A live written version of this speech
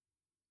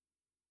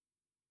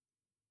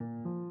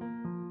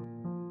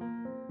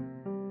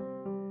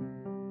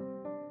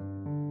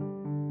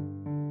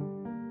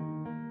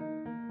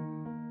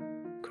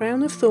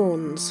Crown of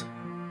Thorns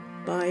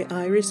by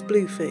Iris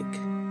Bluefig.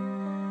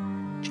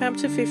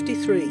 Chapter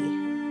 53.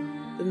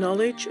 The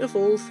Knowledge of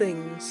All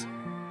Things.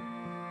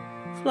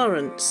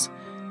 Florence,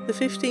 the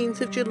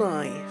 15th of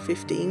July,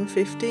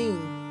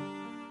 1515.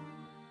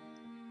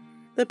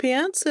 The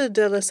Piazza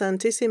della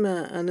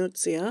Santissima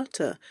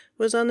Annunziata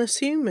was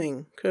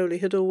unassuming, Crowley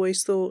had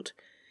always thought.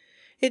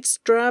 Its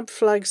drab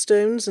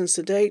flagstones and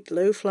sedate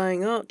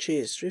low-flying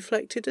arches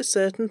reflected a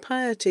certain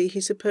piety, he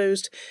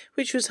supposed,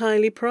 which was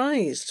highly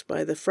prized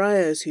by the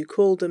friars who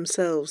called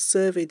themselves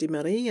Servi di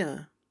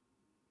Maria.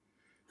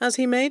 As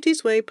he made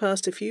his way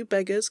past a few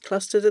beggars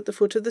clustered at the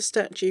foot of the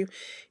statue,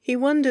 he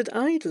wondered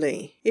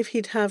idly if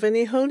he'd have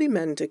any holy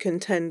men to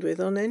contend with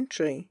on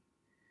entry.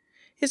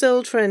 His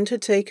old friend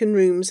had taken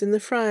rooms in the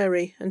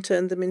friary and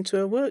turned them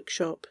into a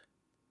workshop.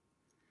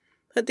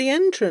 At the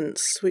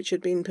entrance, which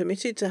had been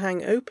permitted to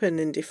hang open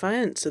in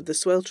defiance of the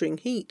sweltering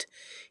heat,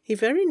 he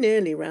very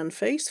nearly ran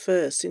face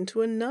first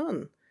into a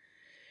nun.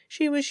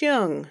 She was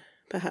young,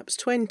 perhaps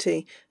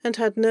 20, and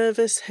had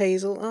nervous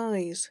hazel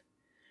eyes.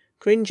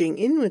 Cringing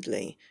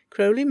inwardly,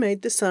 Crowley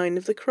made the sign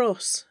of the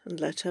cross and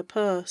let her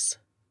pass.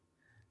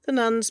 The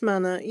nun's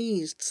manner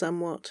eased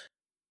somewhat.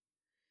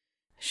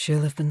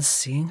 "She'll have been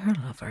seeing her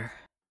lover,"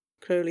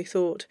 Crowley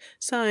thought,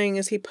 sighing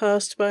as he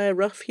passed by a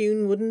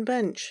rough-hewn wooden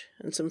bench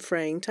and some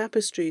fraying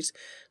tapestries,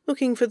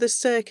 looking for the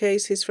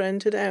staircase his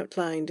friend had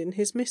outlined in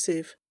his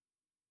missive.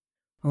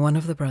 "One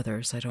of the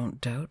brothers, I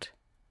don't doubt.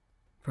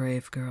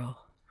 Brave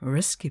girl.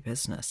 Risky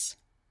business.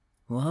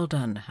 Well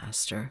done,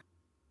 Astor."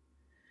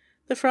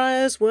 The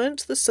friars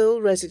weren't the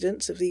sole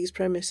residents of these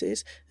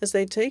premises, as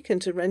they'd taken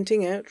to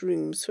renting out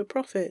rooms for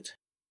profit.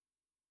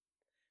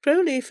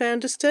 Crowley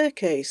found a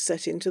staircase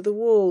set into the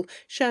wall,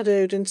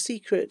 shadowed and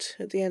secret,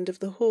 at the end of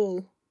the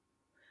hall.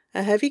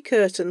 A heavy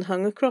curtain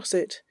hung across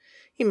it.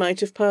 He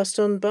might have passed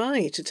on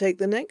by to take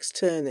the next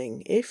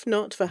turning, if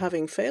not for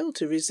having failed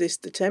to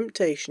resist the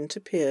temptation to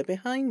peer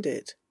behind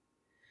it.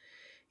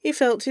 He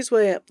felt his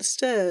way up the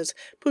stairs,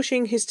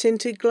 pushing his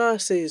tinted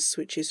glasses,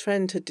 which his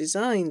friend had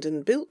designed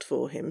and built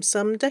for him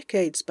some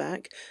decades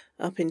back,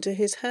 up into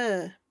his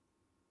hair.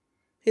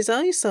 His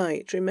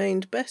eyesight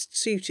remained best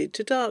suited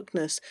to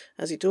darkness,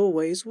 as it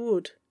always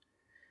would.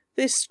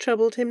 This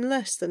troubled him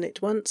less than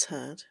it once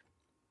had.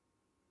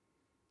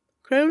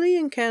 Crowley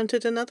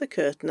encountered another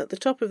curtain at the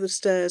top of the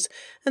stairs,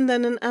 and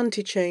then an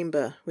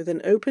antechamber, with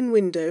an open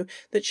window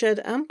that shed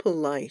ample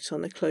light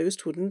on a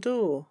closed wooden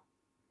door.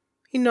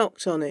 He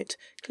knocked on it,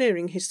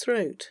 clearing his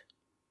throat.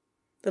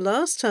 The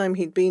last time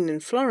he'd been in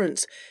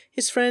Florence,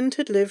 his friend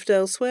had lived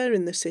elsewhere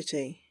in the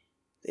city.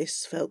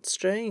 This felt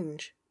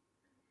strange.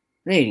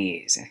 "There he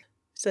is,"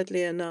 said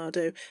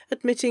Leonardo,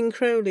 admitting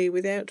Crowley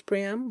without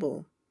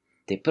preamble.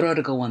 "The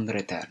prodigal one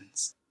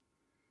returns."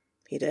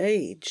 He'd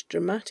aged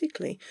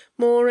dramatically,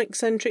 more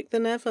eccentric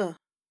than ever.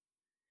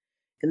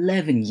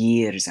 11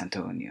 years,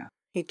 Antonio.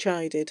 He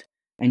chided.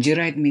 And you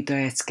write me to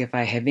ask if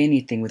I have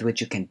anything with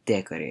which you can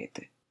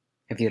decorate.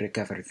 Have you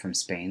recovered from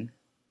Spain?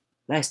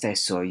 Last I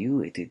saw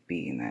you, it had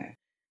been,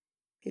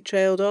 He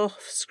trailed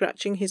off,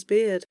 scratching his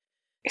beard.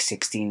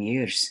 16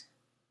 years.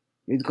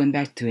 You'd gone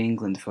back to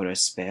England for a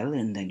spell,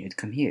 and then you'd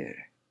come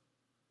here.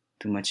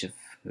 Too much of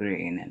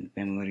rain and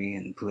memory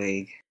and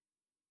plague.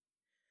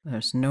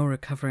 "There's no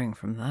recovering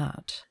from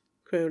that,"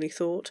 Crowley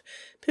thought,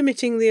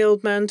 permitting the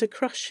old man to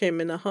crush him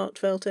in a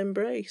heartfelt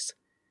embrace.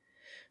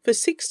 For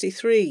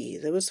 63,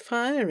 there was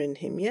fire in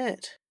him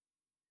yet.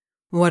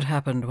 "What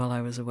happened while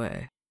I was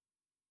away?"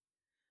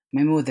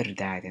 My mother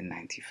died in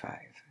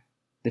 95.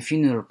 The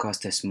funeral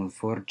cost a small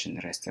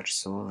fortune, rest her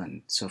soul,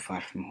 and so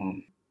far from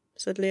home,"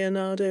 said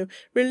Leonardo,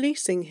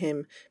 releasing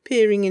him,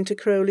 peering into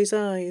Crowley's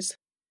eyes.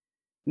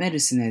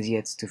 "Medicine has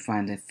yet to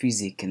find a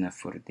physic enough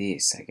for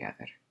this, I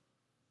gather.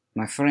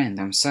 My friend,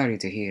 I'm sorry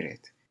to hear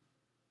it.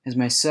 Has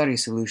my sorry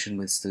solution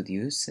withstood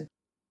use?"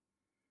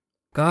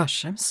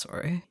 "Gosh, I'm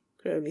sorry,"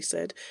 Crowley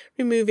said,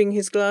 removing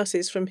his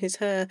glasses from his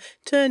hair,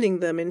 turning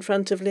them in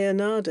front of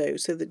Leonardo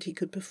so that he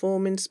could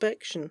perform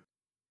inspection.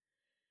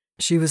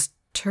 "She was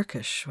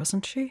Turkish,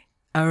 wasn't she?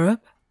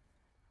 Arab?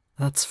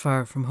 That's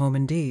far from home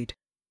indeed.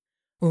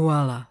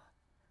 Voila.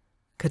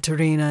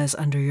 Katerina is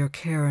under your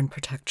care and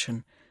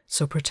protection,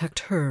 so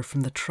protect her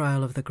from the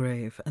trial of the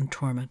grave and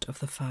torment of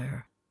the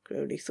fire,"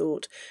 Crowley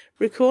thought,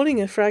 recalling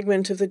a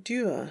fragment of the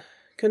Dua,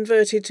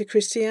 converted to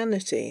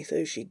Christianity,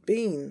 though she'd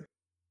been.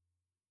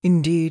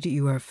 "Indeed,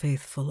 you are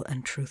faithful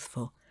and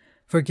truthful.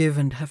 Forgive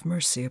and have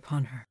mercy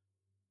upon her."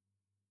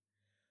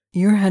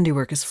 "Your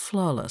handiwork is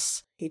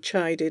flawless," he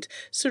chided,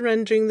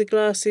 surrendering the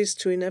glasses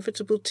to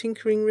inevitable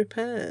tinkering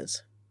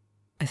repairs.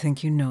 "I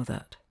think you know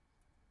that.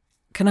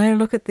 Can I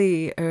look at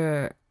the,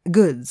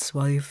 goods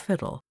while you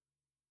fiddle?"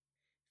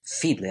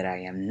 "Fiddler I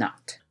am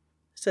not,"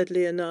 said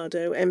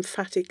Leonardo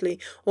emphatically,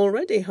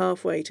 already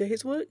halfway to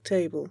his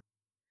work-table.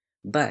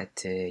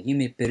 "But you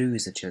may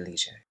peruse at your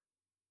leisure."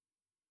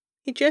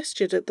 He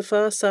gestured at the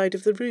far side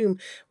of the room,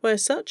 where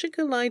such a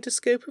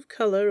kaleidoscope of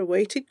colour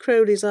awaited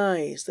Crowley's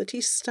eyes that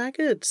he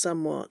staggered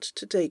somewhat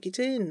to take it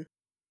in.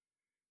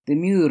 "The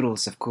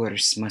murals, of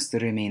course, must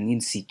remain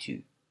in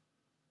situ.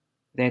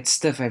 That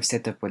stuff I've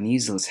set up on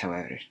easels,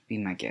 however, be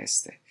my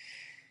guest.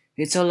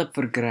 It's all up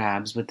for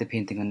grabs, with the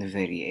painting on the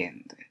very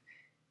end.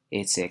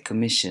 It's a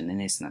commission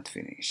and it's not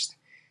finished.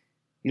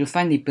 You'll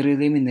find the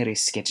preliminary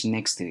sketch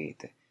next to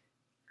it.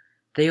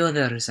 The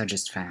others are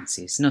just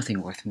fancies,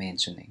 nothing worth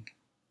mentioning.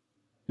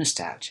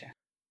 Nostalgia.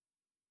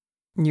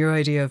 Your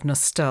idea of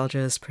nostalgia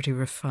is pretty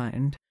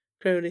refined,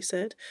 Crowley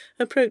said,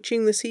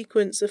 approaching the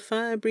sequence of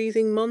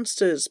fire-breathing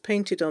monsters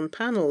painted on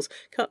panels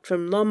cut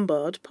from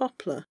Lombard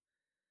poplar.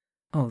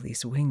 Oh,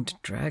 these winged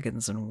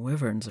dragons and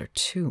wyverns are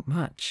too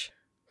much,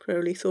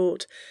 Crowley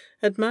thought,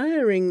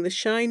 admiring the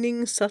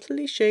shining,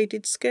 subtly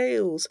shaded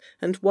scales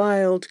and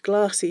wild,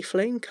 glassy,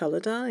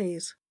 flame-coloured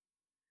eyes.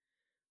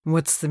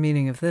 What's the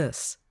meaning of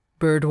this?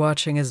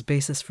 Bird-watching as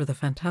basis for the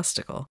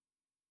fantastical?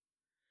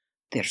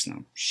 There's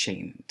no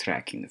shame in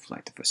tracking the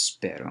flight of a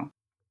sparrow,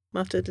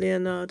 muttered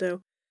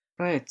Leonardo.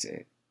 but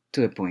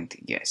to a point,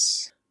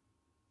 yes.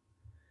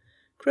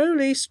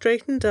 Crowley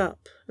straightened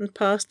up and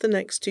passed the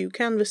next two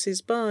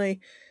canvases by.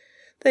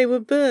 They were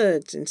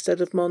birds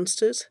instead of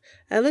monsters,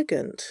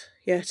 elegant,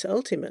 yet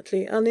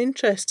ultimately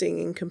uninteresting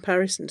in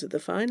comparison to the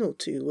final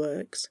two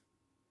works.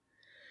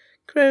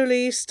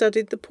 Crowley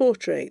studied the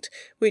portrait,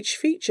 which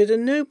featured a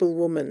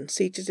noblewoman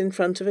seated in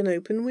front of an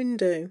open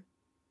window.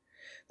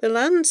 The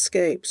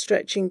landscape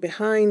stretching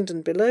behind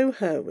and below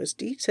her was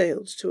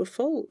detailed to a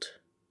fault.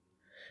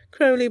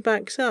 Crowley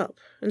backed up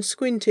and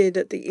squinted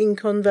at the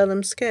ink on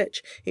vellum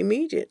sketch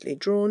immediately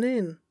drawn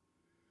in.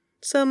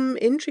 Some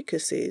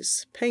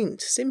intricacies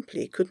paint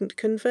simply couldn't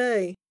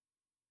convey.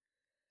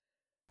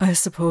 I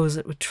suppose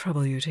it would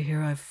trouble you to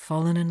hear I've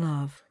fallen in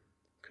love,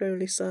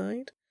 Crowley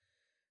sighed.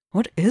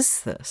 What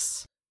is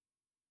this?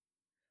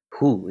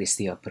 Who is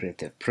the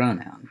operative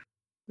pronoun?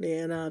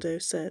 Leonardo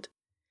said.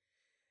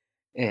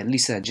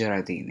 Lisa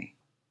Gerardini.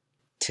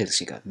 Till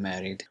she got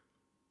married.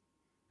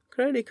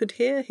 Crowley could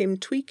hear him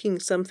tweaking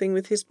something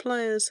with his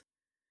pliers.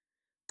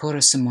 Pour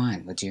us some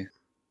wine, would you?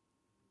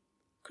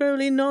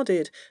 Crowley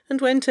nodded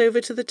and went over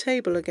to the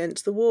table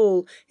against the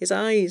wall, his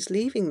eyes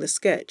leaving the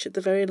sketch at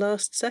the very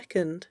last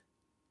second.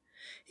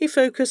 He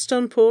focused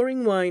on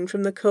pouring wine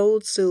from the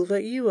cold silver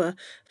ewer,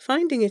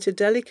 finding it a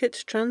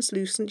delicate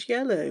translucent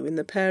yellow in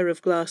the pair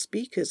of glass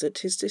beakers at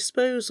his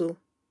disposal.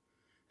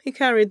 He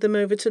carried them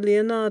over to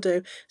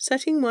Leonardo,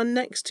 setting one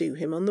next to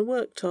him on the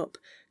worktop,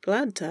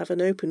 glad to have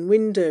an open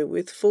window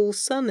with full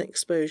sun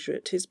exposure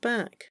at his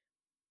back.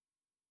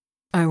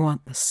 I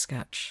want the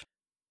sketch,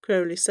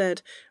 Crowley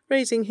said,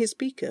 raising his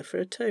beaker for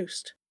a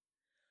toast.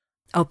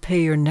 I'll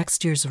pay your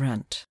next year's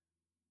rent.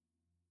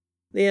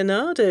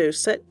 Leonardo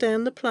set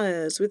down the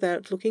pliers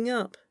without looking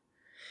up.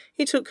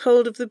 He took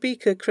hold of the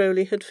beaker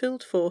Crowley had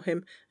filled for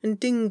him and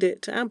dinged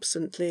it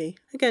absently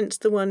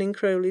against the one in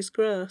Crowley's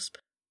grasp.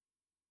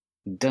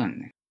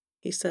 Done,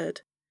 he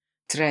said.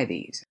 Try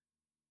these.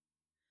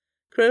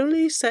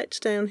 Crowley set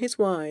down his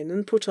wine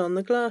and put on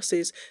the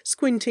glasses,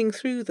 squinting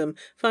through them,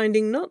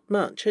 finding not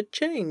much had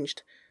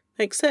changed,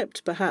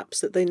 except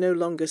perhaps that they no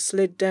longer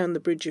slid down the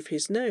bridge of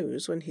his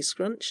nose when he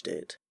scrunched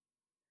it.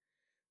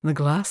 The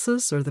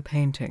glasses or the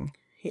painting?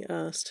 He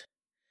asked.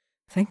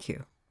 Thank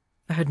you.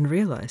 I hadn't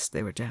realized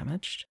they were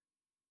damaged.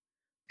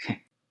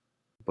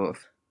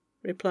 Both,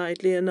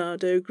 replied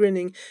Leonardo,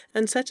 grinning,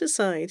 and set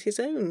aside his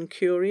own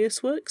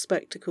curious work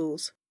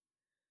spectacles.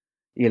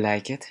 You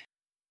like it?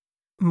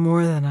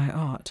 More than I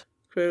ought,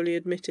 Crowley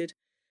admitted.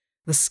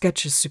 The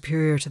sketch is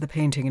superior to the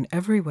painting in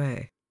every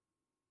way.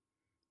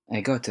 I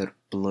got her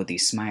bloody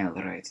smile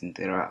right in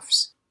the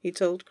roughs, he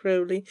told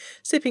Crowley,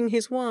 sipping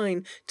his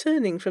wine,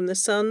 turning from the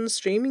sun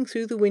streaming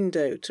through the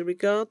window to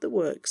regard the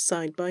works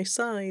side by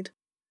side.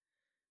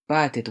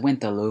 But it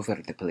went all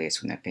over the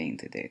place when I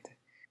painted it.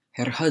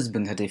 Her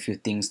husband had a few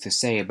things to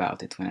say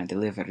about it when I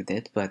delivered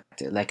it, but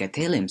like I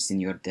tell him,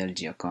 Signor Del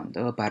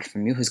Giocondo, apart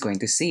from you, who's going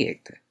to see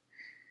it?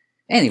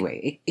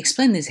 Anyway,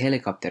 explain this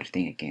helicopter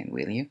thing again,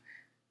 will you?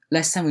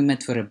 Last time we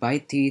met for a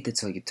bite to eat,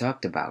 that's all you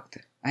talked about.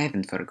 I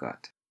haven't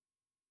forgot.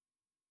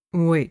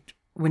 Wait,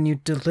 when you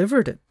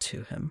delivered it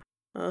to him?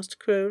 Asked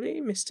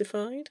Crowley,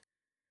 mystified.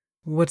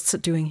 What's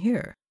it doing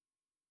here?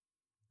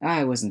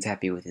 I wasn't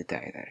happy with it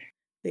either,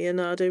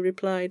 Leonardo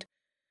replied.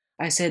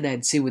 I said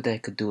I'd see what I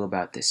could do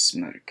about this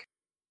smirk.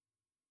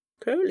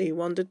 Crowley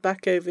wandered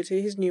back over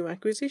to his new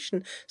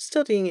acquisition,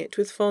 studying it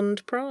with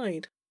fond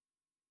pride.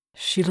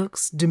 She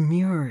looks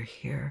demure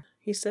here,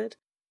 he said.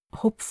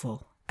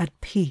 Hopeful, at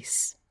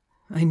peace.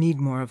 I need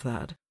more of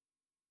that.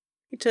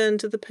 He turned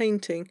to the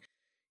painting.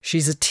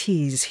 She's a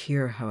tease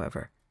here,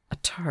 however, a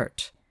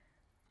tart.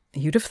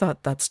 You'd have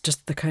thought that's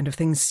just the kind of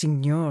thing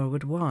Signor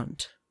would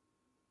want.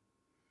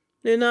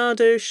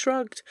 Leonardo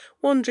shrugged,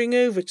 wandering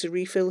over to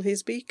refill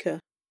his beaker.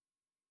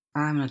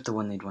 I'm not the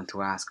one you'd want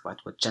to ask about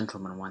what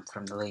gentlemen want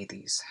from the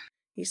ladies,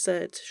 he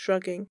said,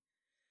 shrugging.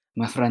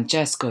 Ma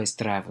Francesco is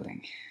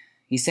traveling.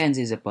 He sends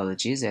his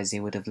apologies as he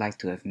would have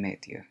liked to have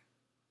met you.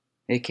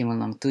 They came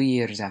along 2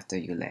 years after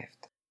you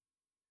left.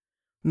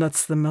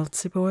 That's the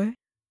Melzi boy?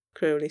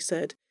 Crowley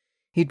said.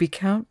 He'd be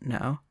Count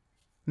now.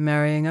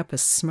 Marrying up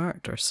is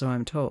smart, or so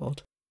I'm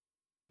told.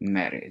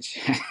 Marriage.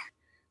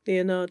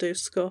 Leonardo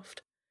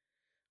scoffed.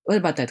 What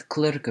about that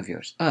clerk of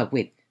yours?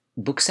 Wait,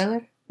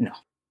 bookseller? No.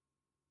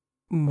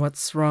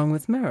 What's wrong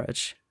with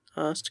marriage?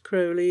 Asked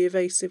Crowley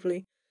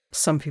evasively.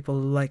 Some people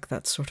like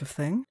that sort of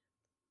thing.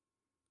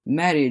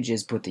 Marriage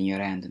is putting your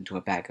hand into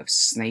a bag of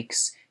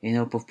snakes in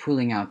hope of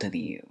pulling out an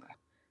eel,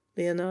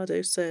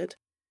 Leonardo said.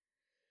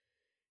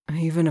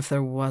 Even if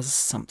there was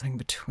something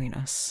between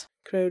us,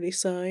 Crowley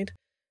sighed.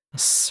 a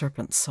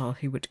serpent's all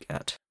he would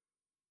get.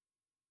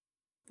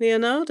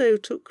 Leonardo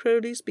took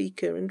Crowley's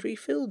beaker and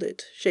refilled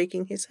it,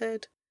 shaking his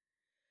head.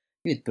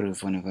 You'd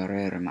prove one of our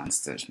rare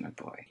monsters, my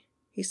boy,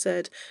 he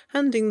said,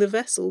 handing the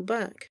vessel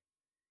back.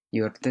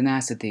 Your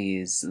tenacity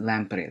is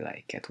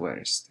lamprey-like at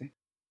worst.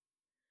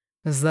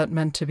 Is that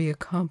meant to be a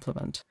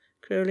compliment?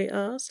 Crowley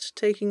asked,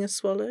 taking a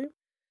swallow.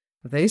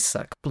 They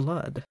suck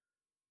blood.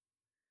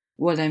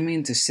 What I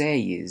mean to say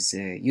is,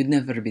 you'd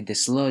never be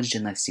dislodged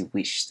unless you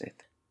wished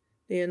it.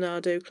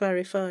 Leonardo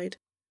clarified.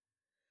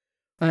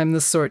 I'm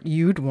the sort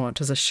you'd want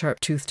as a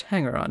sharp-toothed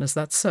hanger-on, is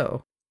that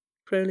so?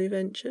 Crowley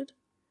ventured.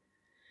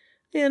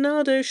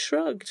 Leonardo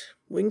shrugged,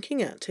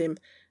 winking at him,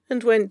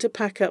 and went to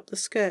pack up the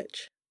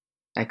sketch.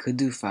 I could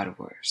do far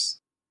worse.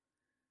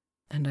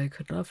 And I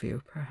could love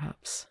you,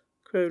 perhaps.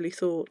 Crowley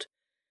thought.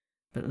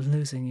 But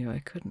losing you I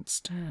couldn't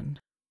stand.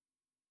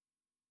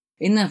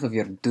 Enough of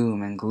your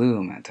doom and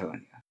gloom,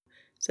 Antonio,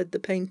 said the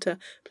painter,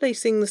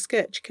 placing the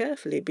sketch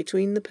carefully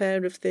between the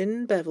pair of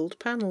thin, beveled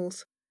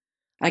panels.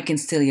 I can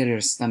still hear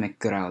your stomach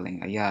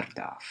growling a yard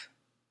off.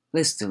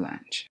 Let's do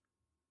lunch.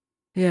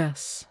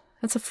 Yes,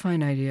 that's a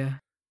fine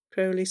idea,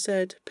 Crowley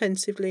said,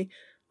 pensively,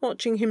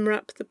 watching him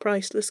wrap the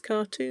priceless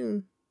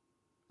cartoon.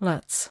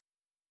 Let's.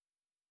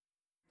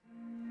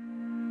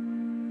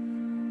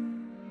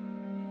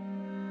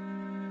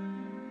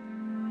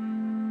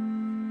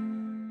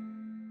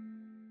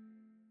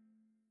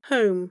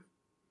 Home,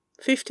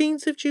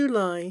 15th of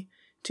July,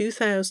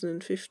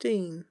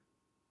 2015.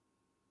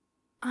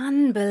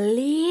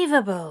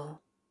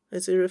 Unbelievable,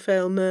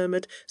 Aziraphale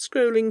murmured,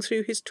 scrolling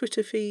through his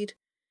Twitter feed.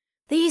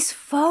 these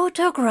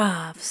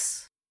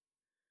photographs.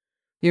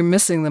 You're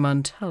missing them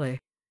on telly.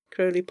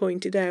 Crowley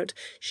pointed out,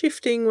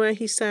 shifting where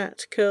he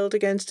sat, curled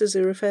against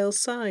Aziraphale's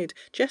side,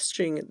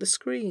 gesturing at the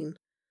screen.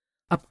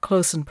 Up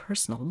close and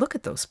personal, look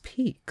at those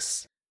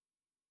peaks.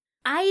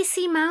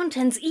 Icy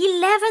mountains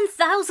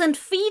 11,000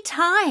 feet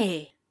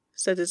high,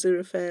 said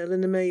Aziraphale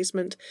in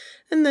amazement,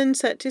 and then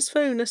set his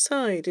phone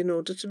aside in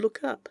order to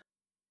look up.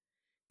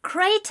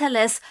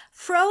 Craterless,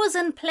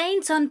 frozen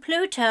plains on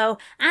Pluto,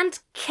 and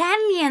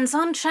canyons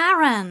on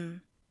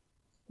Charon.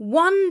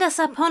 Wonders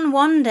upon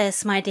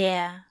wonders, my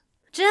dear.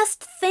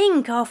 Just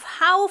think of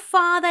how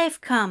far they've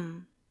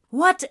come.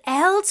 What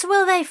else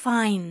will they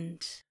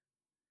find?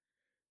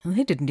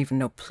 They didn't even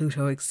know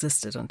Pluto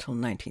existed until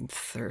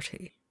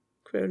 1930.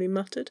 Crowley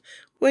muttered,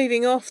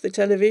 waving off the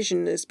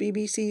television as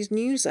BBC's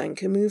news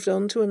anchor moved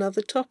on to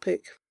another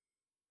topic.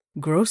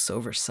 Gross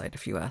oversight,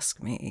 if you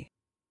ask me.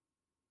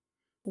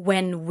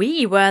 When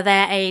we were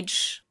their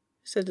age,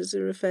 said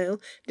Aziraphale,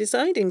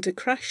 deciding to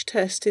crash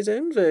test his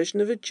own version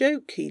of a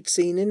joke he'd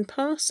seen in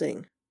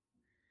passing.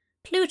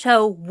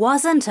 Pluto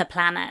wasn't a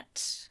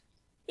planet.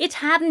 It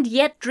hadn't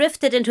yet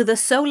drifted into the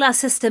solar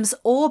system's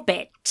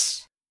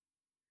orbit.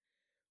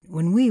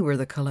 When we were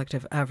the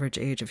collective average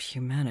age of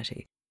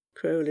humanity,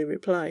 Crowley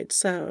replied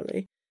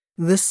sourly,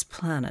 this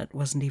planet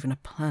wasn't even a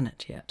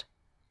planet yet.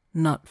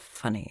 Not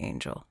funny,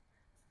 Angel.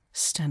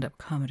 Stand-up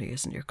comedy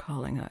isn't your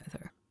calling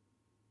either.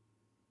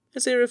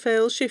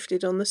 Aziraphale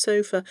shifted on the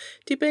sofa,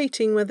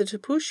 debating whether to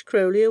push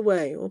Crowley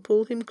away or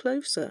pull him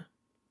closer.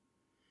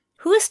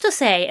 Who's to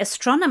say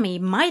astronomy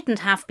mightn't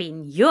have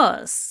been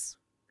yours?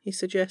 He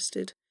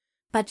suggested.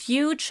 But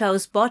you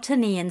chose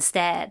botany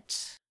instead.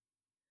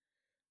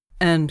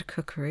 And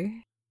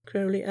cookery,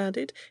 Crowley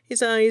added,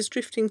 his eyes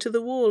drifting to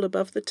the wall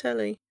above the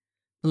telly.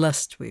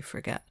 lest we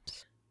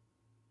forget.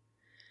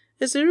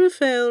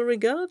 Aziraphale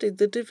regarded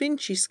the Da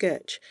Vinci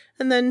sketch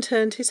and then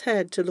turned his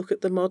head to look at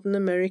the modern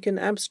American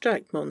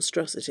abstract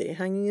monstrosity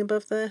hanging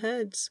above their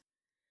heads.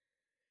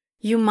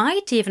 You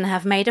might even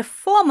have made a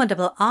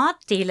formidable art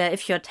dealer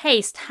if your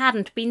taste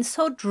hadn't been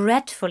so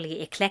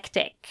dreadfully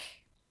eclectic.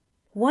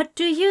 What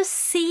do you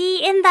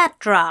see in that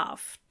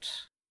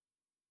draft?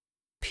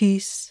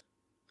 Peace,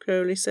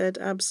 Crowley said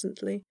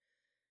absently.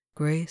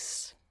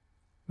 grace,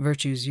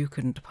 virtues you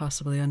couldn't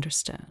possibly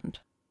understand.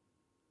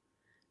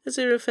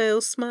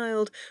 Aziraphale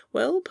smiled,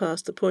 well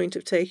past the point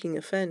of taking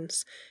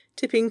offence,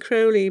 tipping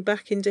Crowley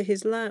back into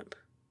his lap.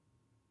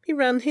 He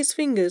ran his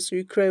fingers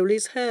through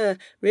Crowley's hair,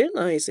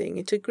 realising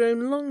it had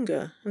grown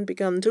longer and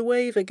begun to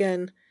wave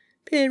again,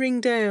 peering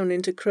down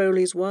into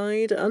Crowley's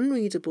wide,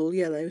 unreadable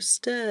yellow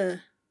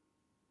stare.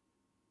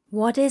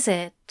 What is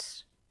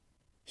it?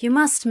 You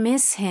must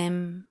miss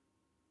him.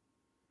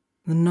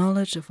 The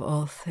knowledge of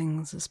all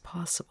things is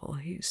possible,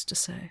 he used to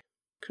say.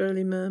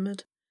 Crowley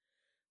murmured.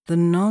 The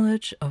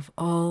knowledge of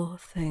all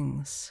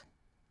things.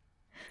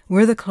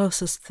 We're the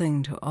closest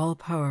thing to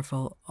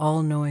all-powerful,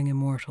 all-knowing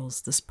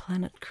immortals this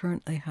planet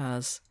currently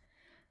has.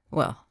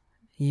 Well,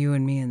 you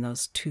and me and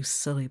those two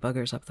silly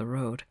buggers up the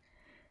road.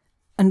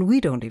 And we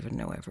don't even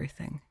know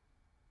everything.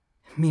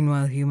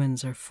 Meanwhile,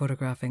 humans are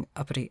photographing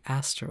uppity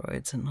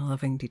asteroids in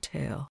loving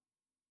detail.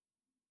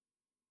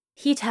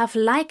 He'd have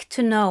liked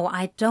to know,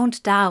 I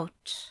don't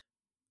doubt,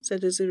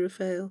 said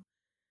Aziraphale.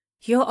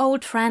 Your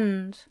old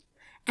friend,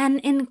 an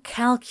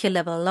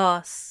incalculable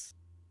loss.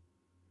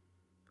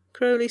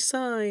 Crowley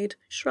sighed,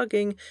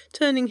 shrugging,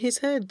 turning his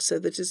head so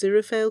that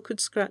Aziraphale could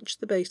scratch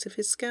the base of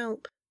his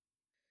scalp.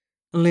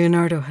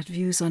 Leonardo had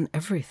views on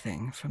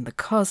everything, from the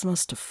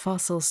cosmos to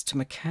fossils to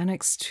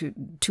mechanics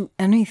to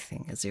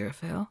anything,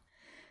 Aziraphale.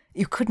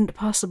 You couldn't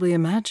possibly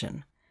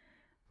imagine.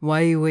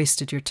 Why you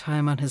wasted your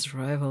time on his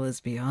rival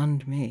is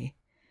beyond me.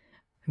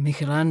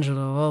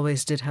 Michelangelo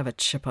always did have a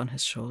chip on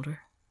his shoulder.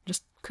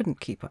 Just couldn't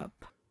keep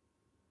up.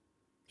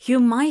 You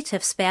might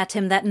have spared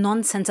him that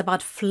nonsense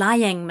about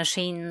flying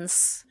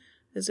machines,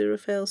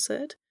 Aziraphale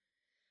said.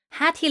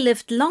 Had he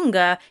lived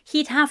longer,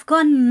 he'd have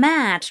gone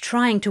mad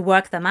trying to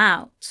work them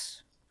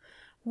out.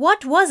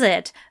 What was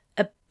it?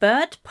 A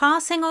bird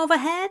passing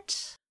overhead?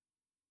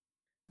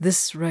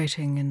 This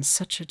writing in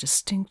such a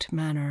distinct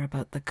manner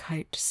about the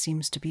kite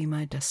seems to be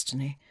my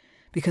destiny,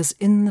 because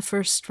in the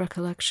first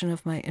recollection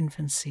of my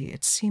infancy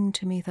it seemed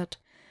to me that,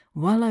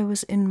 while I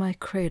was in my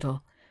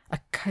cradle, a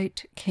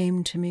kite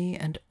came to me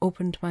and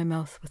opened my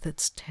mouth with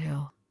its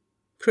tail.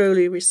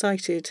 Crowley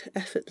recited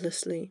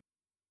effortlessly.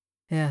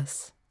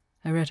 Yes,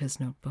 I read his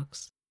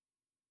notebooks.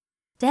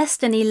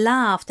 Destiny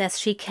laughed as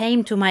she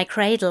came to my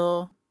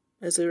cradle,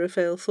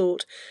 Aziraphale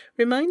thought,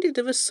 reminded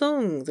of a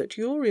song that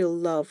Uriel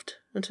loved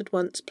and had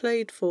once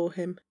played for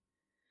him.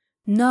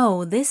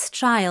 No, this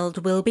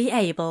child will be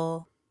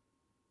able.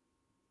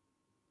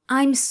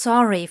 I'm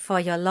sorry for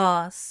your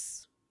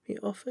loss, he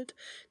offered,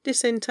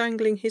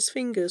 disentangling his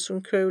fingers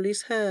from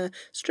Crowley's hair,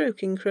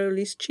 stroking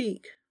Crowley's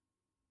cheek.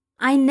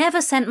 I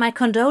never sent my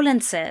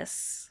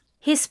condolences.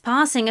 His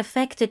passing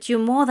affected you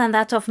more than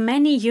that of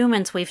many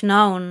humans we've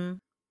known.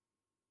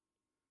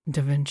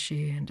 Da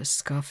Vinci and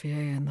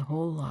Escoffier and the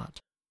whole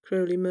lot,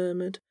 Crowley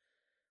murmured.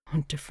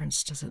 What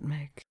difference does it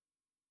make?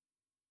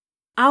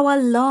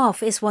 Our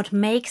love is what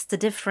makes the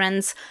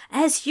difference,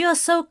 as you're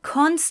so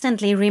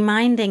constantly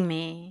reminding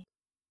me,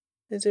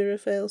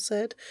 Aziraphale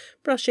said,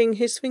 brushing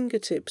his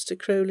fingertips to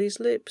Crowley's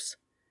lips.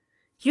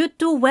 You'd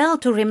do well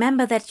to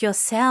remember that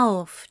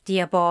yourself,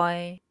 dear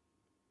boy.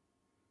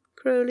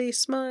 Crowley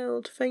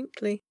smiled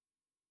faintly.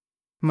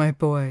 My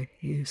boy,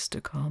 he used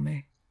to call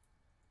me.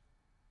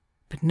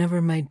 But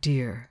never my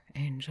dear,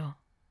 Angel,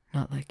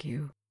 not like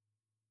you.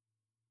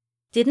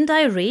 Didn't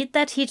I read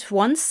that he'd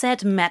once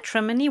said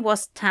matrimony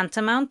was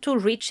tantamount to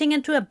reaching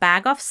into a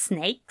bag of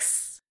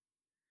snakes?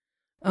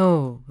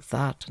 Oh,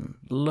 that and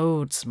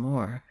loads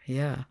more,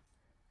 yeah.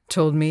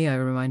 Told me I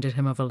reminded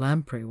him of a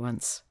lamprey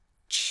once.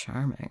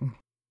 Charming.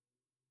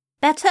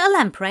 Better a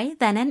lamprey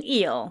than an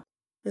eel,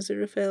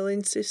 Aziraphale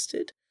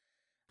insisted.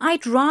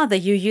 I'd rather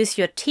you use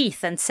your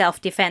teeth in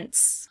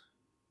self-defense.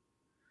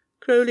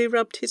 Crowley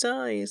rubbed his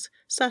eyes,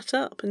 sat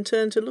up and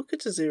turned to look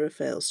at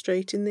Aziraphale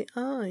straight in the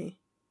eye.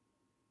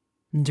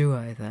 Do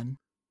I, then?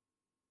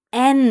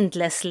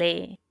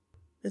 Endlessly,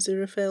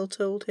 Aziraphale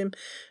told him,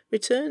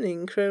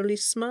 returning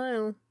Crowley's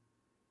smile.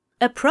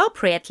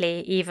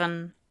 Appropriately,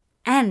 even.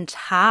 And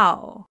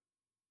how?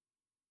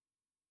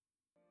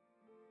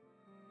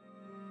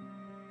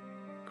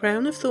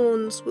 Crown of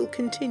Thorns will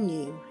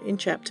continue in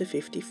Chapter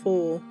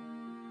 54.